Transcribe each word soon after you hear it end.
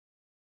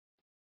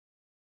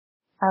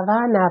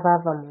Abaana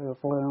abaava mu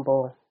nvumbo.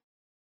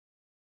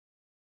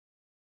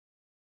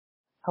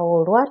 Awo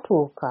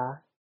olwatuuka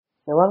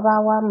ne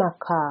wabaawo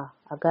amaka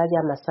agaali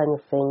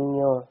amasanyufu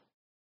ennyo.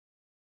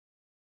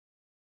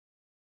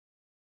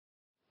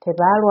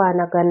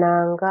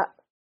 Tebaalwanagananga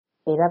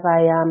era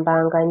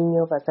baayambanga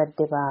nnyo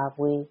bazadde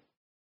baabwe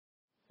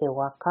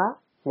ewaka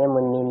ne mu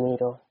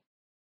nnimiro.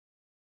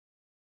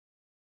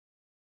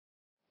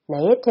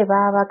 Naye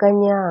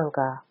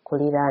tebaabaganyanga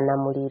kuliraana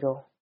muliro.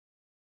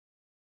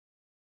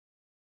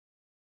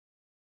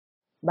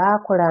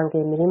 Baakolanga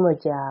emirimu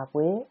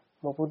gyabwe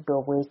mu budde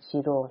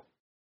obw'ekiro.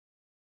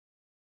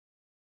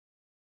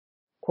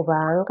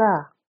 Kubanga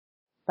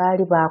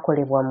baali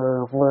baakolebwa mu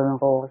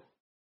nvumbo.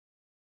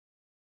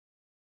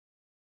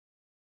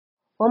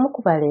 Omu ku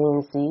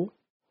balenzi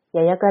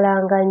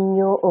yayagalanga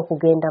nnyo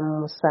okugenda mu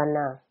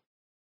musana.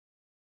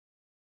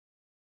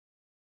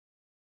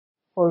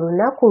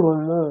 Olunaku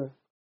lumu,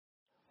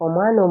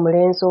 omwana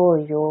omulenzi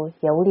oyo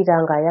yawulira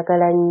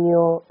ng'ayagala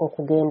nnyo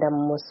okugenda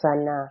mu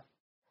musana,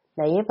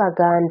 naye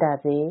baganda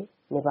be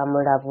ne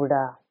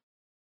bamulabula.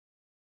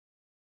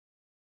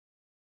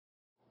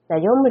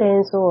 Naye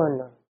omulenzi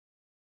ono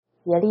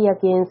yali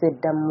yagenze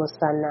dda mu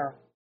musana.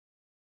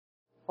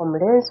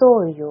 Omulenzi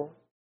oyo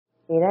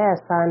era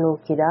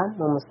yasaanuukira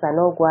mu musana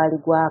ogwali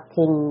gwaka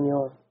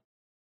ennyo.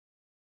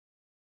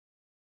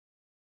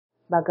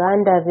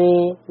 Baganda be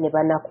ne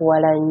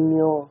banakuwala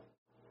nnyo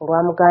olwa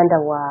muganda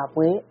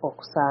waabwe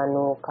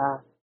okusaanuuka.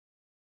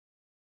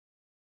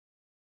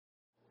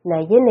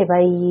 Naye ne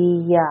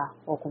bayiiya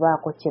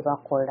okubaako kye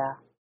bakola.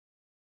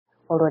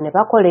 Olwo ne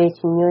bakola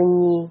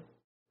ekinyonyi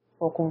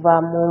okuva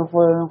mu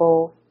nvumbo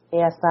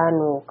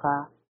eyasaanuuka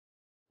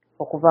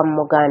okuva mu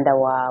muganda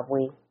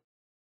waabwe.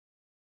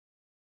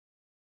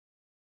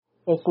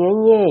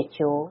 Ekinyonyi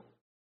ekyo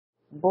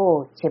bo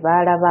kye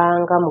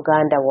baalabanga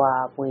muganda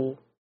waabwe,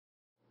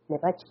 ne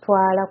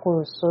bakitwala ku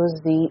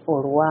lusozi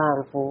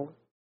oluwanvu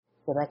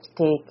ne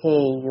bakiteeka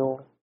eyo.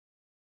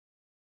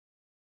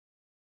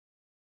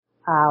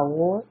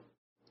 Awo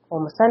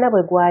omusana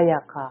bwe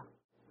gwayaka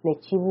ne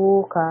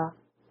kibuuka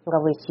nga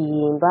bwe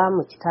kiyimba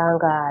mu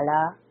kitangaala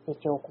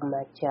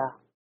eky'okumakya.